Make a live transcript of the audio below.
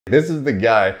This is the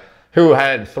guy who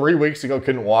had 3 weeks ago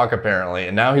couldn't walk apparently,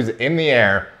 and now he's in the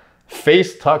air,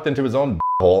 face tucked into his own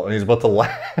hole, and he's about to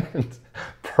land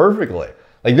perfectly.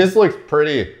 Like, this looks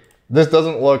pretty, this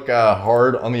doesn't look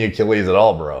hard on the Achilles at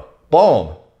all, bro.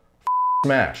 Boom.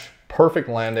 Smash. Perfect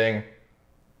landing.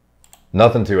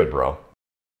 Nothing to it, bro.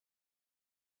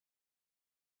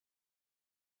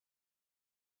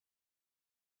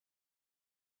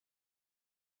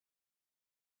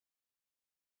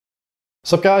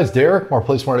 What's up, guys? Derek,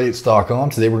 MorePlaySmart8.com.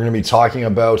 Today we're going to be talking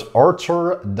about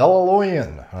Artur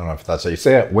Dalaloyan. I don't know if that's how you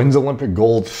say it. Wins Olympic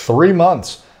gold 3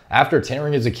 months after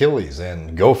tearing his Achilles.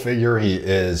 And go figure, he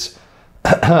is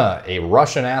a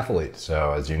Russian athlete.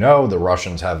 So as you know, the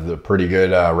Russians have the pretty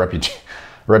good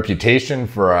reputation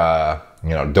for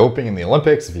doping in the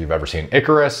Olympics. If you've ever seen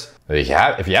Icarus, if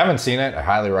you haven't seen it, I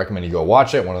highly recommend you go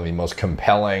watch it. One of the most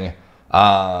compelling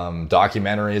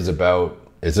documentaries about,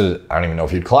 I don't even know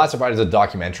if you'd classify it as a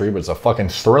documentary, but it's a fucking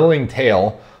thrilling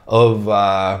tale of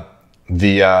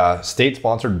the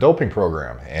state-sponsored doping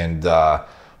program. And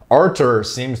Artur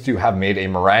seems to have made a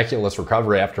miraculous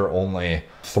recovery after only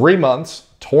 3 months,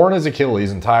 torn his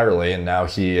Achilles entirely, and now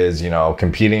he is,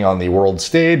 competing on the world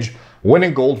stage,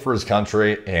 winning gold for his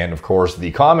country. And of course, the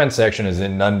comment section is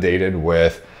inundated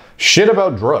with shit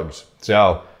about drugs.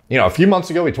 So, a few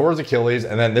months ago, he tore his Achilles,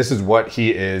 and then this is what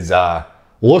he is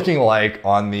looking like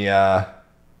on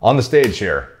the stage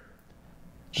here.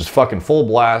 Just fucking full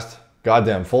blast,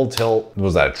 goddamn full tilt.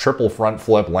 Was that a triple front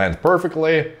flip? Lands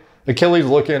perfectly. Achilles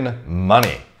looking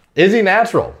money. Is he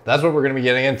natural? That's what we're going to be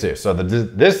getting into. So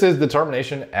this is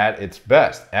determination at its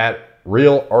best, at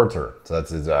Real Artur. So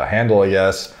that's his handle, I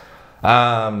guess.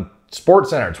 Sports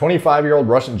Center, 25-year-old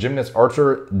Russian gymnast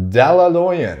Artur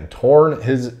Dalaloyan tore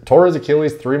his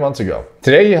Achilles 3 months ago.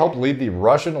 Today, he helped lead the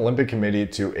Russian Olympic Committee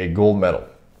to a gold medal.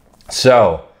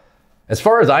 So, as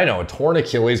far as I know, a torn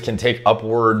Achilles can take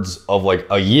upwards of like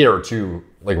a year to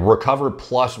like recover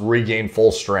plus regain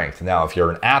full strength. Now, if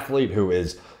you're an athlete who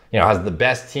is, has the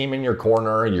best team in your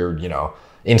corner, your,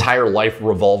 entire life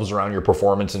revolves around your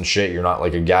performance and shit. You're not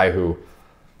like a guy who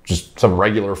just some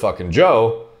regular fucking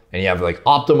Joe, and you have like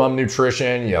optimum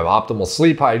nutrition, you have optimal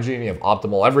sleep hygiene, you have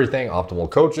optimal everything, optimal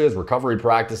coaches, recovery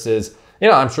practices.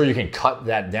 I'm sure you can cut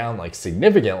that down like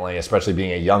significantly, especially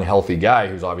being a young, healthy guy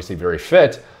who's obviously very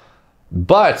fit.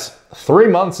 But 3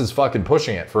 months is fucking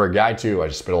pushing it for a guy to, I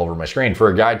just spit all over my screen, for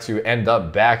a guy to end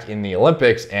up back in the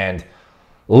Olympics and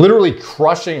literally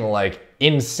crushing like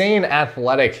insane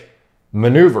athletic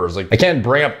maneuvers. Like, I can't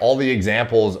bring up all the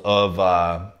examples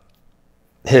of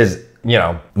his,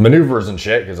 maneuvers and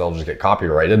shit because I'll just get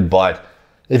copyrighted. But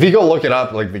if you go look it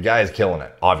up, like, the guy is killing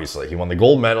it. Obviously, he won the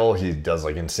gold medal. He does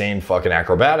like insane fucking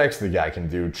acrobatics. The guy can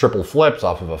do triple flips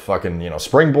off of a fucking,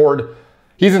 springboard.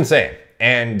 He's insane.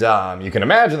 And you can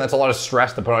imagine that's a lot of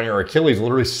stress to put on your Achilles,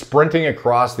 literally sprinting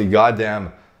across the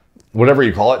goddamn, whatever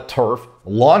you call it, turf,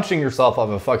 launching yourself off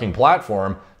a fucking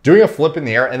platform, doing a flip in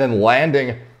the air, and then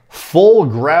landing full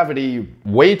gravity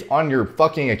weight on your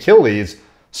fucking Achilles,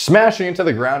 smashing into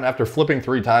the ground after flipping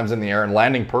 3 times in the air and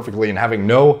landing perfectly and having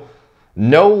no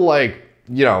like,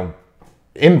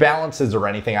 imbalances or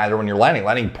anything either when you're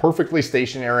landing perfectly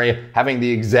stationary, having the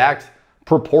exact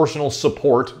proportional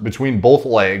support between both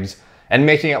legs and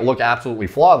making it look absolutely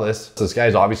flawless. This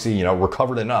guy's obviously,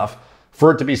 recovered enough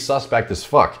for it to be suspect as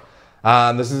fuck.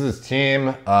 This is his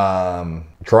team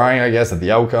crying, I guess, at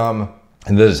the outcome.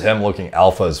 And this is him looking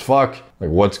alpha as fuck. Like,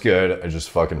 what's good? I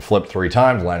just fucking flipped 3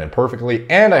 times, landed perfectly,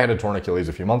 and I had a torn Achilles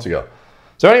a few months ago.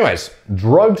 So anyways,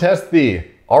 drug test the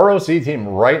ROC team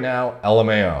right now,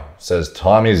 LMAO, says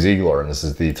Tommy Ziegler, and this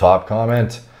is the top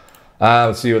comment.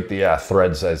 Let's see what the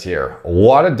thread says here.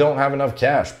 WADA don't have enough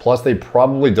cash, plus they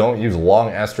probably don't use long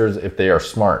esters if they are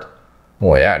smart.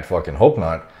 Well, yeah, I'd fucking hope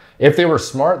not. If they were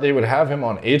smart, they would have him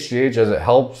on HGH as it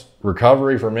helps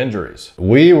recovery from injuries.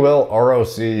 We will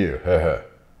ROC you.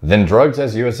 Then drug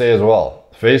test USA as well.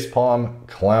 Facepalm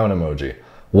clown emoji.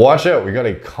 Watch out, we got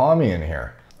a commie in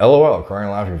here. LOL,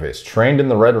 crying laughing face. Trained in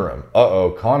the red room.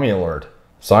 Uh-oh, commie alert.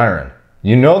 Siren.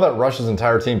 You know that Russia's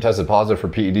entire team tested positive for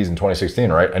PEDs in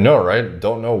 2016, right? I know, right?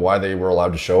 Don't know why they were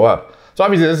allowed to show up. So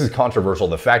obviously this is controversial.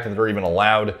 The fact that they're even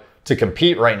allowed to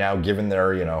compete right now, given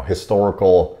their,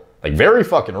 historical, like very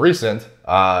fucking recent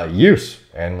use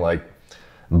and like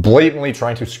blatantly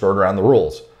trying to skirt around the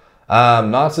rules.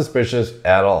 Not suspicious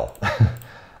at all.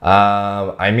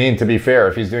 I mean, to be fair,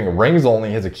 if he's doing rings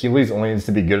only, his Achilles only needs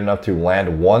to be good enough to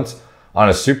land once on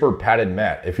a super padded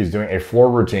mat. If he's doing a floor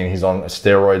routine, he's on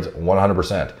steroids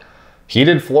 100%. He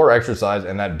did floor exercise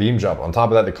and that beam jump. On top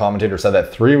of that, the commentator said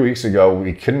that 3 weeks ago,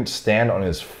 he couldn't stand on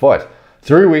his foot.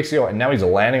 3 weeks ago, and now he's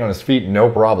landing on his feet, no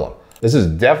problem. This is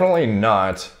definitely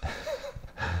not...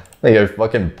 Like, I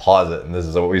fucking pause it, and this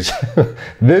is what we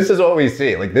this is what we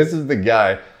see. Like, this is the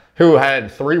guy who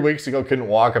had 3 weeks ago couldn't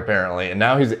walk apparently, and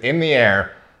now he's in the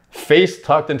air, face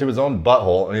tucked into his own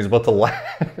butthole, and he's about to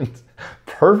land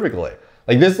perfectly.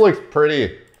 Like, this looks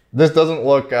pretty. This doesn't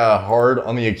look hard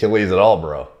on the Achilles at all,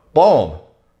 bro. Boom,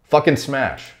 fucking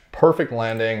smash, perfect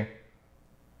landing.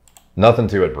 Nothing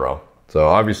to it, bro. So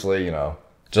obviously, you know,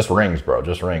 just rings, bro,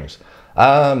 just rings. No,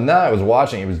 I was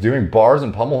watching. He was doing bars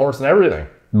and pummel horse and everything.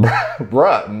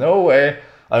 Bruh, no way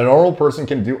a normal person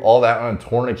can do all that on a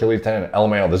torn Achilles tendon.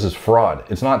 LMAO, this is fraud.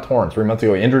 It's not torn. 3 months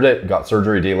ago, he injured it, got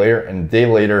surgery a day later, and a day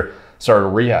later started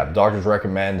rehab. Doctors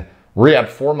recommend rehab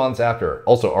 4 months after.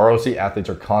 Also, ROC athletes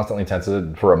are constantly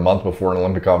tested for a month before an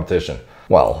Olympic competition.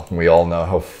 Well, we all know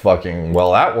how fucking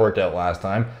well that worked out last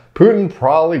time. Putin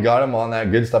probably got him on that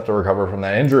good stuff to recover from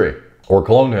that injury. Or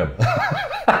cloned him.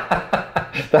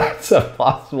 That's a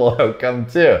possible outcome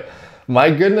too.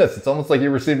 My goodness, it's almost like you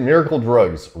received miracle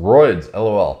drugs. Roids,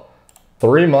 LOL.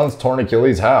 3 months torn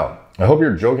Achilles, how? I hope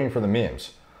you're joking for the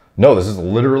memes. No, this is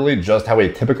literally just how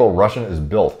a typical Russian is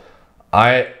built.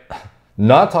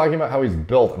 Not talking about how he's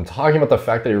built. I'm talking about the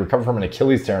fact that he recovered from an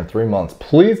Achilles tear in 3 months.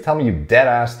 Please tell me you dead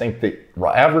ass think the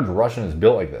average Russian is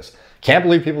built like this. Can't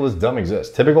believe people this dumb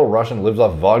exist. Typical Russian lives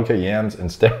off vodka, yams, and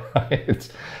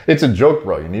steroids. It's a joke,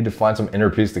 bro. You need to find some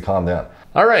inner peace to calm down.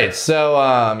 All right, so,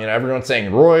 you know, everyone's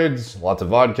saying roids, lots of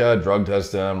vodka, drug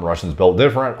test him, Russians built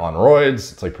different on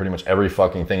roids. It's like pretty much every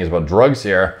fucking thing is about drugs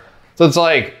here. So it's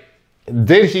like,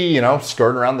 did he, you know,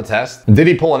 skirt around the test? Did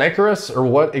he pull an Icarus, or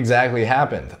what exactly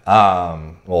happened?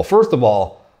 Well, first of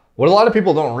all, what a lot of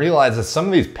people don't realize is some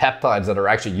of these peptides that are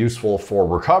actually useful for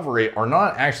recovery are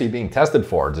not actually being tested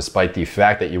for, despite the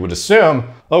fact that you would assume,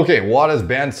 okay, WADA's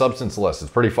banned substance list is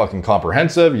pretty fucking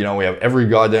comprehensive. You know, we have every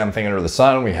goddamn thing under the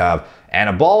sun. We have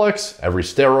anabolics, every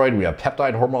steroid, we have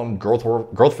peptide, hormone,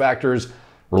 growth factors,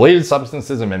 related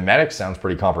substances and mimetics, sounds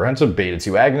pretty comprehensive,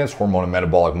 beta-2 agonists, hormone and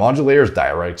metabolic modulators,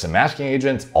 diuretics and masking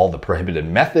agents, all the prohibited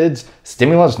methods,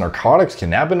 stimulants, narcotics,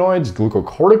 cannabinoids,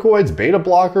 glucocorticoids, beta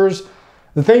blockers.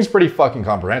 The thing's pretty fucking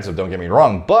comprehensive, don't get me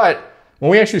wrong, but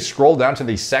when we actually scroll down to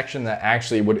the section that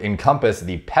actually would encompass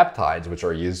the peptides, which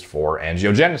are used for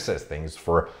angiogenesis, things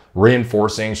for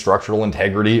reinforcing structural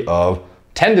integrity of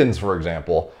tendons, for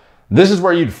example, this is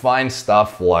where you'd find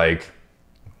stuff like,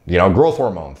 you know, growth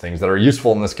hormone, things that are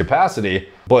useful in this capacity.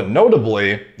 But notably,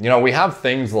 you know, we have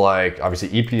things like obviously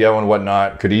EPO and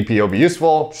whatnot. Could EPO be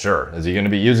useful? Sure. Is he going to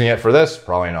be using it for this?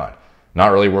 Probably not.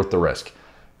 Not really worth the risk.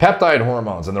 Peptide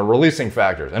hormones and the releasing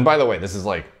factors. And by the way, this is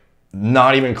like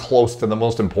not even close to the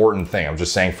most important thing. I'm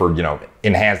just saying for, you know,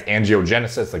 enhanced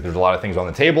angiogenesis, like there's a lot of things on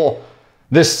the table.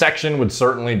 This section would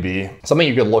certainly be something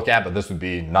you could look at, but this would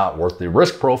be not worth the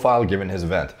risk profile given his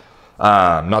event.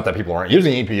 Not that people aren't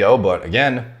using EPO, but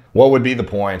again, what would be the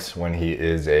point when he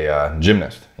is a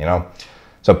gymnast, you know?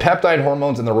 So peptide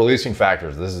hormones and the releasing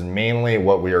factors, this is mainly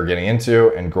what we are getting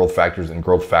into, and growth factors and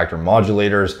growth factor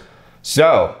modulators.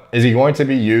 So is he going to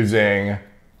be using, you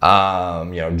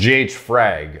know,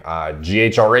 GH-frag,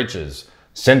 GHRHs,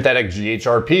 synthetic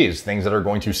GHRPs, things that are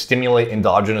going to stimulate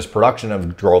endogenous production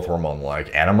of growth hormone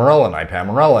like anamirelin,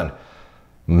 ipamorelin,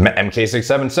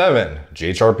 MK677,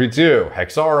 GHRP2,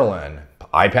 hexarelin,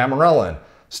 ipamorelin,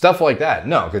 stuff like that.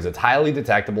 No, because it's highly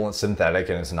detectable and synthetic,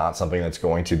 and it's not something that's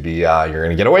going to be, you're going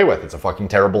to get away with. It's a fucking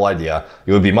terrible idea.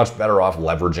 You would be much better off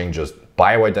leveraging just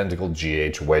bioidentical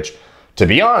GH, which, to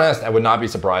be honest, I would not be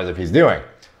surprised if he's doing.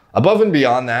 Above and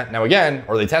beyond that, now again,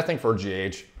 are they testing for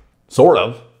GH? Sort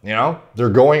of, you know? They're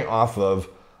going off of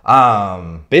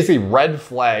basically red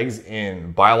flags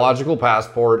in biological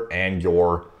passport and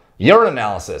your urine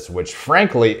analysis, which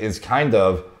frankly is kind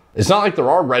of, it's not like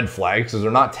there are red flags because they're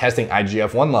not testing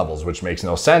IGF-1 levels, which makes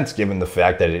no sense given the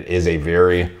fact that it is a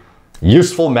very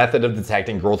useful method of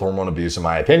detecting growth hormone abuse, in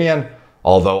my opinion.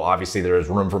 Although obviously there is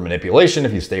room for manipulation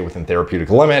if you stay within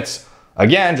therapeutic limits.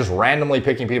 Again, just randomly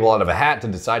picking people out of a hat to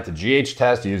decide to GH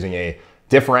test using a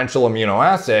differential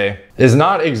immunoassay is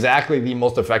not exactly the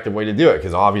most effective way to do it,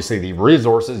 because obviously the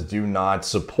resources do not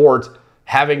support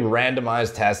having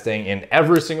randomized testing in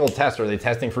every single test. Are they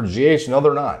testing for GH? No,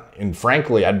 they're not. And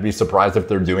frankly, I'd be surprised if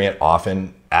they're doing it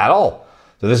often at all.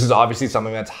 So this is obviously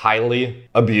something that's highly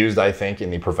abused, I think,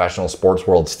 in the professional sports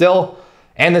world still.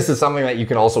 And this is something that you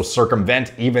can also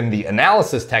circumvent even the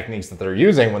analysis techniques that they're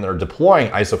using when they're deploying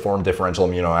isoform differential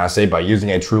immunoassay by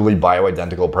using a truly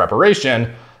bioidentical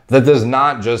preparation that does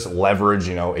not just leverage,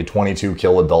 you know, a 22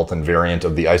 kilodalton variant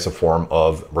of the isoform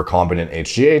of recombinant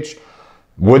HGH.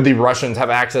 Would the Russians have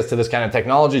access to this kind of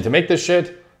technology to make this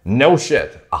shit? No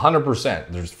shit, 100%.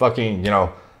 There's fucking, you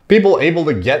know, people able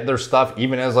to get their stuff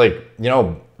even as like, you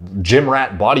know, gym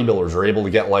rat bodybuilders are able to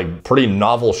get like pretty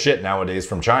novel shit nowadays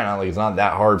from China. Like it's not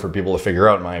that hard for people to figure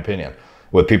out, in my opinion.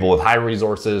 With people with high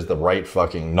resources, the right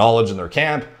fucking knowledge in their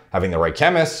camp, having the right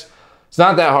chemists, it's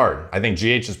not that hard. I think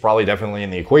GH is probably definitely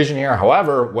in the equation here.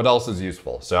 However, what else is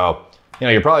useful? So, you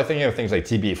know, you're probably thinking of things like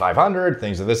TB500,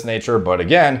 things of this nature, but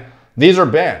again, these are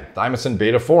banned. Thymosin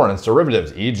beta-4 and its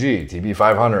derivatives, e.g.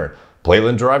 TB500,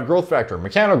 platelet-derived growth factor,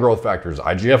 mechano-growth factors,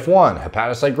 IGF-1,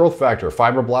 hepatocyte growth factor,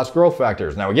 fibroblast growth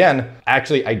factors. Now again,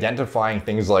 actually identifying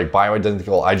things like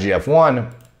bioidentical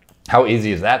IGF-1, how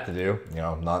easy is that to do? You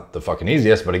know, not the fucking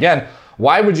easiest, but again,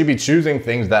 why would you be choosing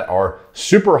things that are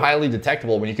super highly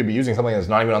detectable when you could be using something that's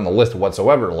not even on the list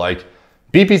whatsoever, like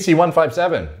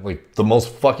BPC-157, like the most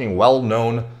fucking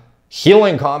well-known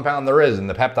healing compound there is in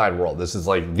the peptide world. This is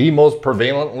like the most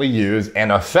prevalently used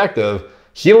and effective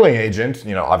healing agent.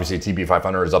 You know, obviously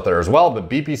TB500 is up there as well, but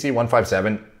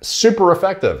BPC-157, super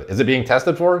effective. Is it being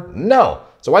tested for? No.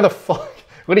 So why the fuck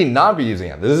would he not be using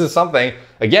it? This is something,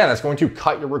 again, that's going to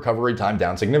cut your recovery time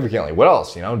down significantly. What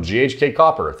else? You know, GHK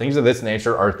copper, things of this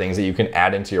nature are things that you can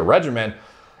add into your regimen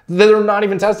that they're not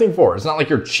even testing for. It's not like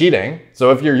you're cheating.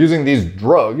 So if you're using these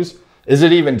drugs, is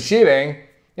it even cheating?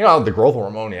 You know, the growth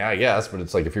hormone, yeah, I guess, but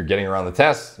it's like if you're getting around the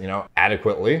tests, you know,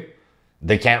 adequately,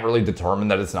 they can't really determine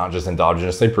that it's not just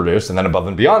endogenously produced. And then above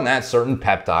and beyond that, certain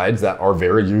peptides that are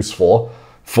very useful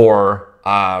for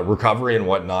recovery and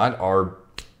whatnot are,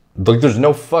 like, there's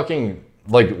no fucking,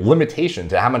 like, limitation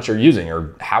to how much you're using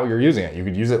or how you're using it. You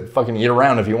could use it fucking year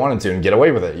round if you wanted to and get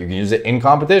away with it. You can use it in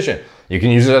competition. You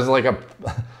can use it as like a...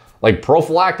 like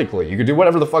prophylactically, you could do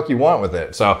whatever the fuck you want with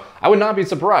it. So I would not be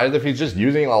surprised if he's just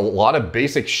using a lot of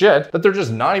basic shit that they're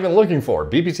just not even looking for.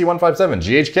 BPC-157,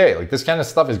 GHK, like this kind of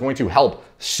stuff is going to help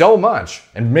so much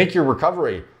and make your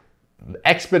recovery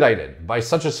expedited by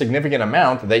such a significant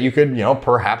amount that you could, you know,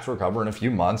 perhaps recover in a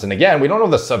few months. And again, we don't know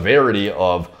the severity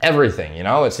of everything, you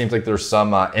know? It seems like there's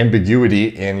some ambiguity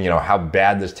in, you know, how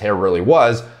bad this tear really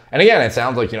was. And again, it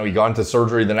sounds like, you know, he got into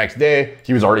surgery the next day.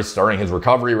 He was already starting his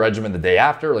recovery regimen the day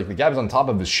after. Like the guy was on top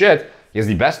of his shit. He has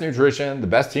the best nutrition, the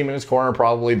best team in his corner,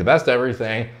 probably the best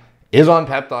everything, is on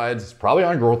peptides, probably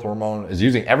on growth hormone, is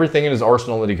using everything in his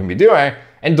arsenal that he can be doing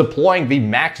and deploying the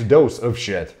max dose of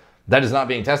shit that is not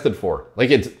being tested for. Like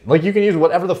it's like you can use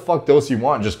whatever the fuck dose you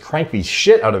want, just crank the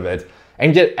shit out of it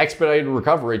and get expedited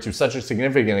recovery to such a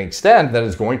significant extent that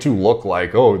it's going to look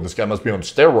like, oh, this guy must be on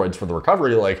steroids for the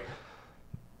recovery. Like,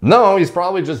 no, he's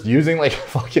probably just using like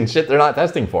fucking shit they're not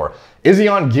testing for. Is he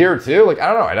on gear too? Like,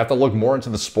 I don't know. I'd have to look more into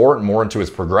the sport and more into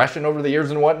his progression over the years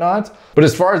and whatnot. But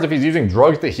as far as if he's using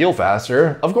drugs to heal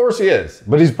faster, of course he is.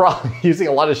 But he's probably using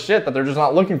a lot of shit that they're just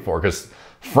not looking for because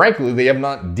frankly, they have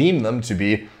not deemed them to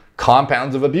be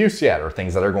compounds of abuse yet or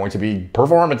things that are going to be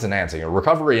performance enhancing or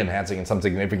recovery enhancing in some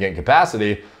significant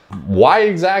capacity. Why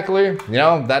exactly? You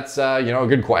know, that's, you know, a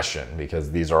good question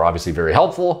because these are obviously very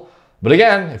helpful. But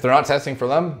again, if they're not testing for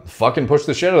them, fucking push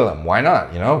the shit out of them. Why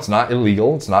not? You know, it's not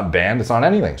illegal. It's not banned. It's not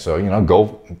anything. So, you know,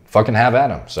 go fucking have at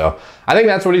him. So I think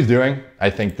that's what he's doing. I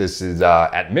think this is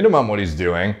at minimum what he's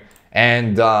doing.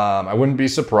 And I wouldn't be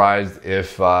surprised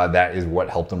if that is what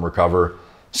helped him recover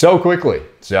so quickly.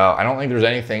 So I don't think there's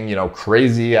anything, you know,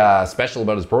 crazy special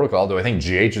about his protocol. Do I think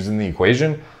GH is in the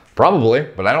equation? Probably,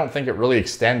 but I don't think it really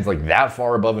extends like that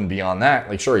far above and beyond that.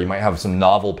 Like, sure, you might have some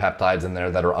novel peptides in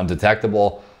there that are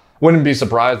undetectable. Wouldn't be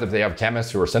surprised if they have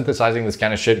chemists who are synthesizing this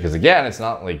kind of shit because again, it's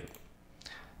not like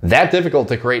that difficult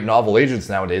to create novel agents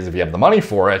nowadays if you have the money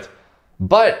for it.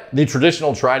 But the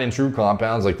traditional tried and true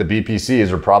compounds like the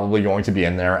BPCs are probably going to be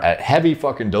in there at heavy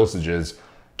fucking dosages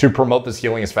to promote this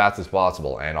healing as fast as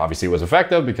possible. And obviously it was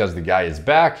effective because the guy is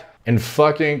back and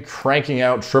fucking cranking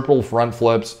out triple front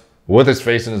flips with his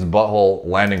face in his butthole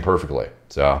landing perfectly.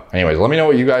 So anyways, let me know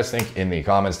what you guys think in the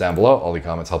comments down below. All the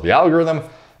comments help the algorithm.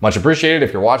 Much appreciated.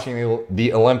 If you're watching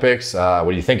the Olympics, what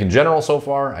do you think in general so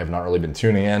far? I've not really been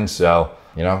tuning in, so,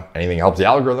 you know, anything helps the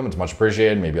algorithm, it's much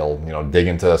appreciated. Maybe I'll, you know, dig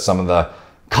into some of the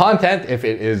content if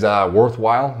it is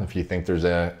worthwhile. If you think there's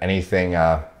anything,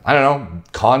 I don't know,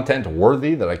 content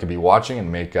worthy that I could be watching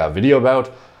and make a video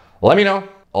about, let me know.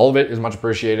 All of it is much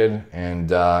appreciated.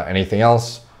 And anything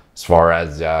else, as far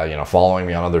as, you know, following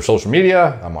me on other social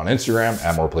media, I'm on Instagram,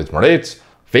 at @moreplates_more8s.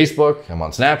 Facebook, I'm on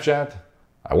Snapchat.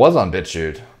 I was on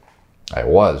BitChute. I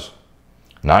was.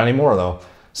 Not anymore though.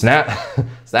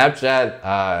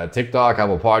 Snapchat, TikTok,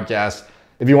 Apple Podcasts.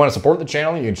 If you want to support the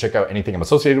channel, you can check out anything I'm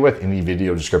associated with in the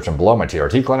video description below. My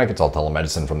TRT clinic, it's all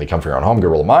telemedicine from the comfort of your own home,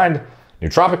 Gorilla Mind.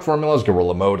 Nootropic formulas,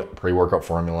 Gorilla Mode, pre-workout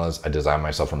formulas. I design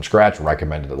myself from scratch,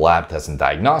 recommended lab tests and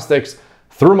diagnostics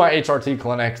through my HRT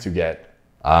clinic to get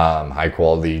high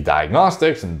quality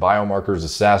diagnostics and biomarkers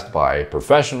assessed by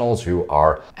professionals who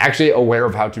are actually aware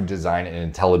of how to design an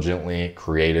intelligently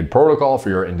created protocol for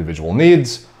your individual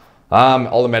needs.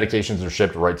 All the medications are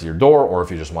shipped right to your door, or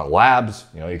if you just want labs,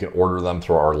 you can order them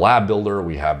through our lab builder.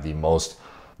 We have the most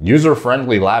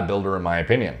user-friendly lab builder, in my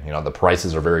opinion. The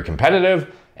prices are very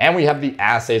competitive, and we have the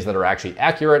assays that are actually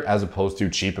accurate as opposed to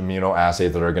cheap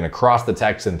immunoassays that are going to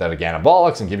cross-detect synthetic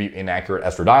anabolics and give you inaccurate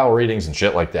estradiol readings and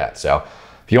shit like that. So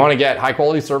if you want to get high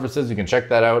quality services, you can check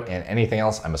that out, and anything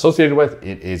else I'm associated with,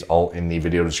 it is all in the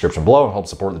video description below and help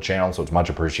support the channel. So it's much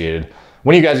appreciated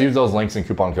when you guys use those links and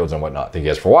coupon codes and whatnot. Thank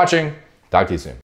you guys for watching. Talk to you soon.